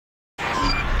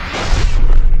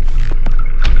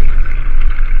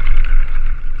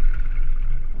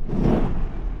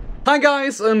Hi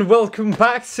guys and welcome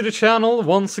back to the channel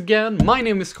once again. My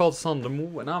name is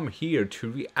Astonomy and I'm here to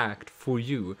react for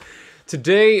you.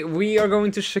 Today we are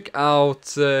going to check out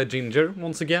Jinjer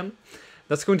once again.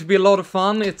 That's going to be a lot of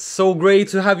fun. It's so great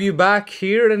to have you back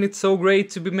here and it's so great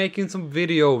to be making some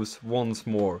videos once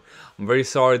more. I'm very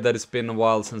sorry that it's been a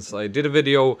while since I did a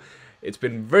video. It's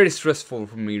been very stressful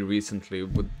for me recently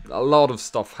with a lot of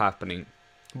stuff happening.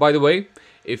 By the way,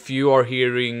 if you are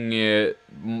hearing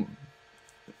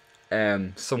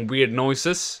some weird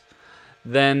noises,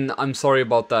 then I'm sorry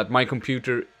about that. My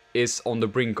computer is on the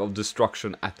brink of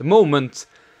destruction at the moment,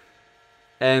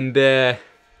 and yeah,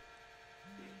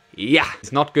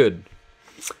 it's not good.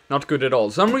 Not good at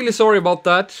all. So I'm really sorry about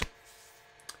that.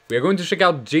 We are going to check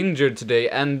out Jinjer today,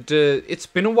 and it's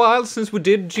been a while since we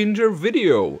did Jinjer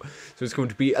video, so it's going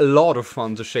to be a lot of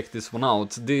fun to check this one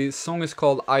out. The song is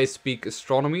called I Speak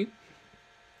Astonomy,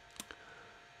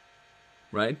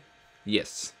 right?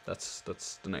 Yes, that's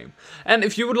the name. And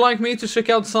if you would like me to check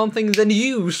out something, then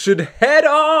you should head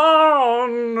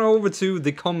on over to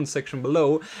the comment section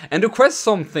below and request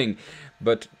something.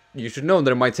 But you should know that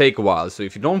it might take a while, so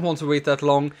if you don't want to wait that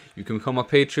long, you can become a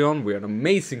Patreon. We're an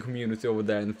amazing community over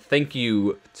there, and thank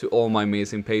you to all my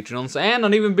amazing Patreons. And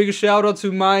an even bigger shout out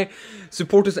to my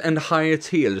supporters and higher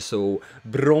tiers, so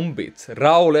Brombit,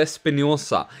 Raul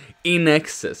Espinosa, In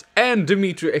Excess, and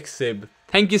Dimitri Exib.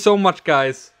 Thank you so much,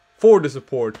 guys, for the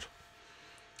support.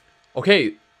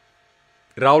 Okay,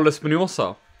 Raul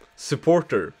Espinosa,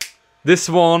 supporter. This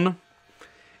one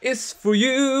is for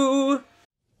you.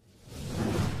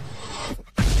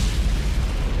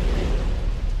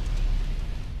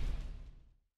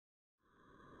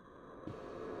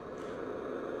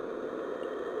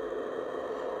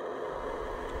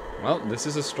 Well, this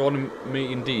is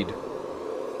astronomy indeed.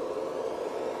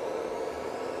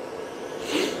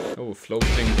 Oh,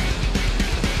 floating.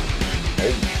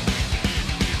 Oh.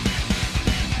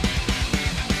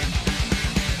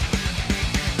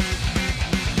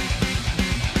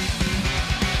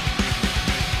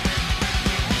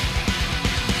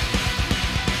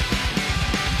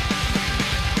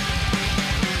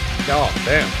 God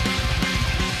damn.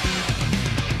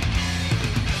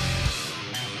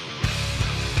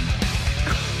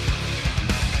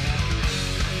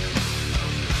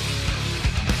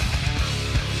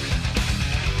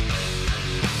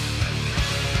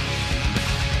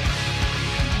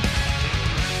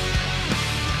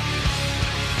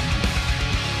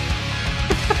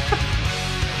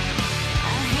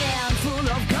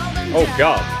 Oh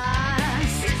God.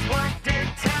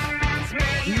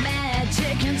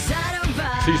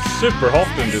 She's super hot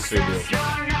in this video.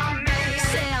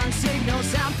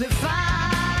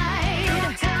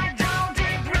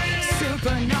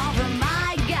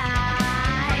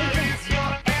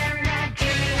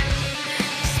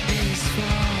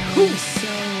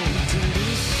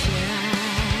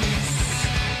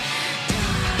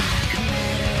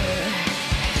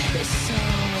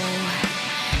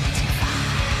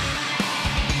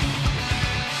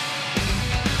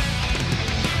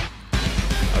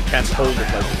 Can't hold it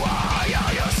like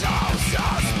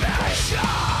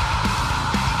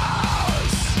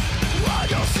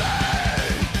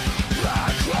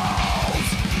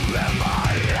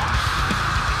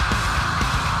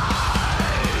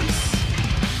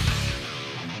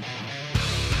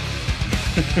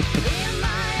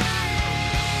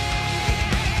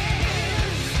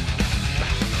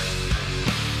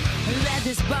Let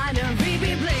this binary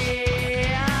be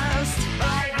blessed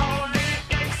by holy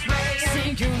X-rays.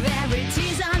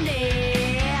 Singularities are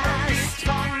nest.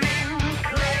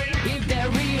 If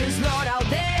there is Lord out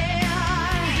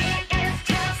there, he is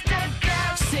just a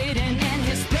girl sitting in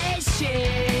his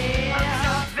spaceship,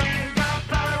 observing the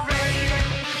parade.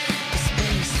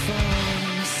 Space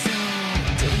form so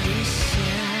delicious.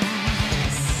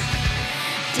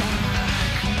 Dark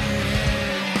matter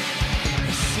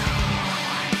is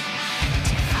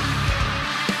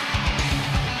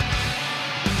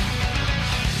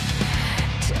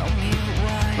so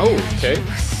oh, okay.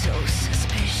 so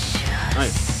suspicious.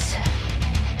 Nice.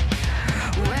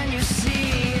 When you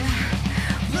see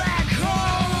black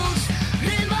holes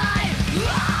in my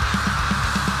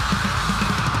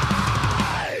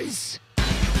eyes,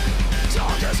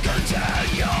 don't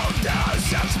discontinue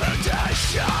this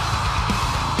expedition.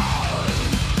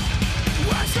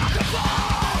 Let's talk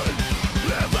about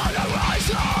living the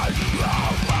horizon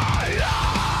of my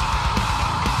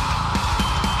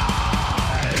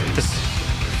eyes.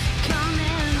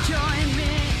 Coming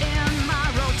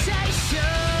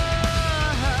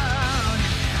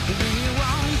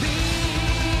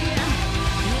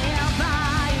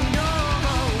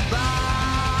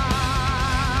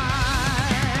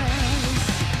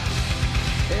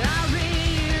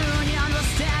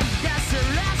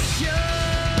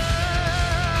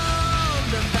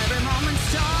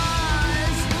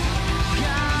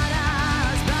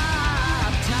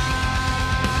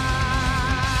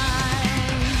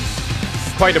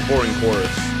quite a boring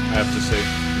chorus, I have to say.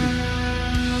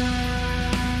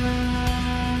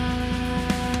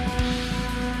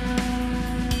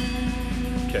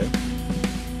 Okay.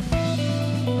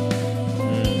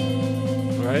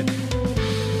 Right.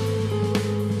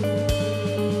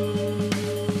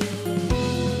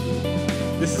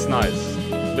 This is nice.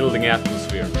 Building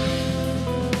atmosphere.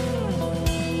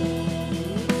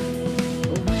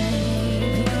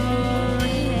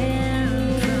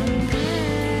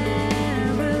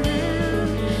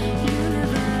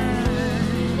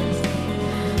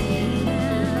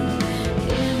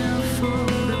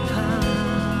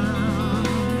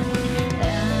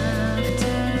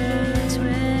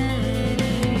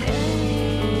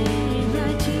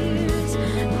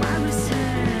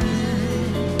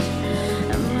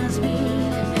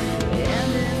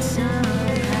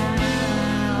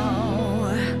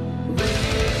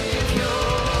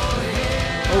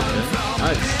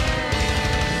 Nice.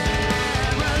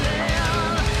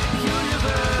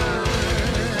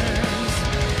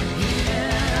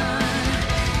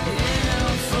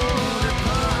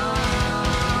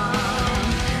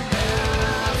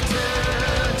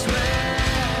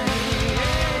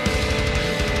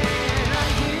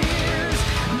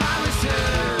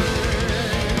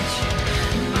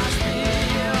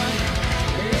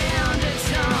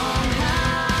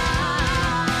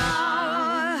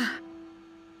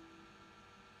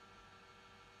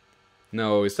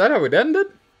 No, is that how it ended?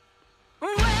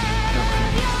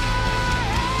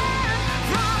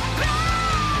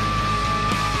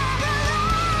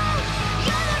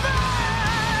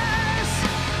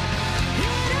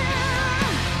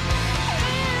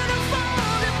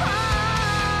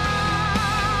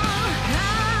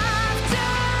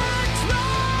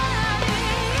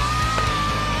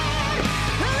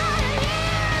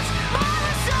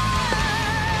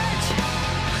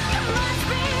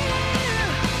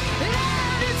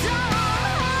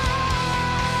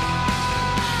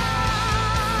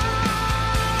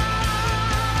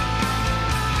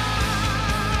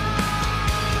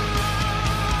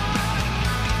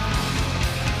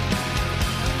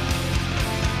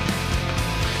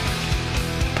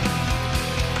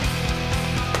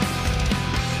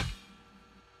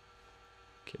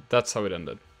 That's how it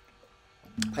ended.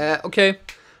 Okay.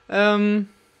 The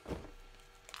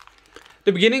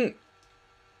beginning...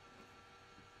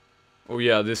 Oh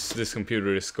yeah, this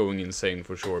computer is going insane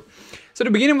for sure. So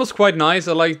the beginning was quite nice.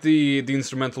 I liked the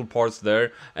instrumental parts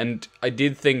there. And I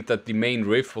did think that the main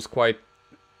riff was quite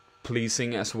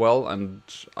pleasing as well. And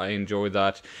I enjoyed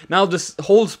that. Now this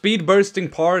whole speed bursting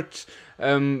part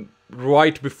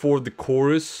right before the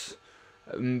chorus...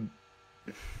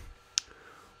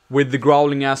 with the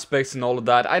growling aspects and all of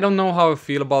that. I don't know how I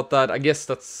feel about that. I guess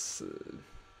that's...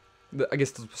 I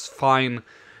guess that was fine.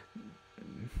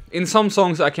 In some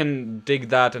songs I can dig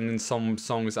that, and in some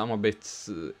songs I'm a bit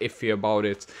iffy about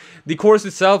it. The chorus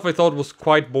itself I thought was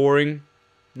quite boring.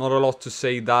 Not a lot to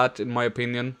say that, in my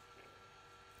opinion.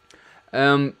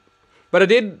 But I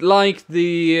did like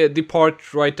the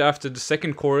part right after the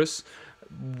second chorus,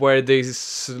 where they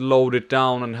slowed it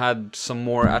down and had some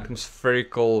more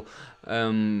atmospherical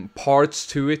parts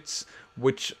to it,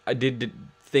 which I did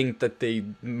think that they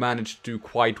managed to do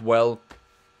quite well.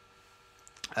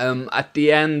 At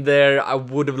the end there, I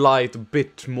would have liked a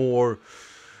bit more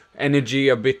energy,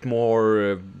 a bit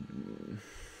more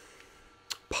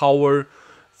power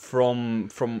from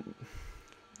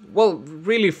well,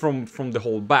 really from the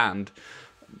whole band.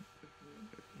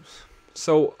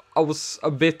 So I was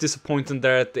a bit disappointed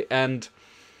there at the end.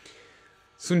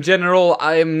 So in general,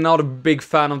 I am not a big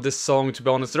fan of this song, to be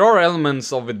honest. There are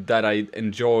elements of it that I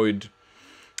enjoyed,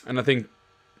 and I think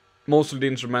most of the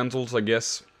instrumentals, I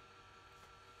guess.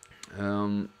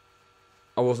 I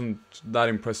wasn't that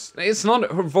impressed. It's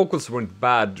not, her vocals weren't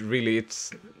bad, really.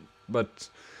 But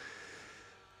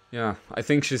yeah, I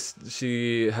think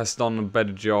she has done a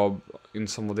better job in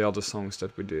some of the other songs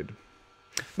that we did.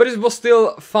 But it was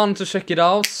still fun to check it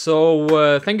out,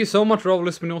 so thank you so much, Raul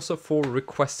Espinosa, for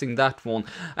requesting that one.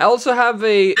 I also have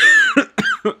a...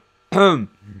 Oh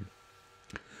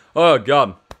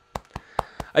god.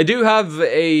 I do have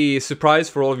a surprise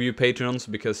for all of you Patreons,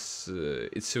 because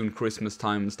it's soon Christmas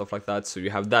time and stuff like that, so you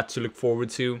have that to look forward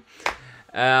to.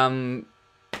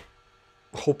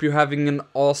 Hope you're having an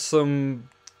awesome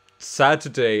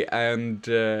Saturday, and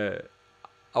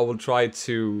I will try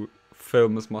to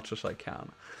film as much as I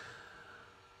can.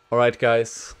 Alright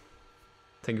guys,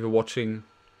 thank you for watching.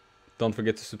 Don't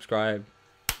forget to subscribe.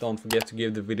 Don't forget to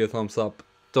give the video a thumbs up.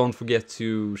 Don't forget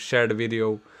to share the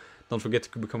video. Don't forget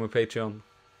to become a Patreon.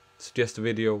 Suggest a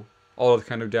video. All that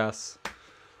kind of jazz.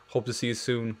 Hope to see you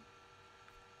soon.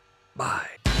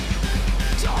 Bye.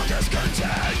 Don't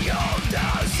discontinue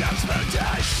this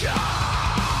expedition.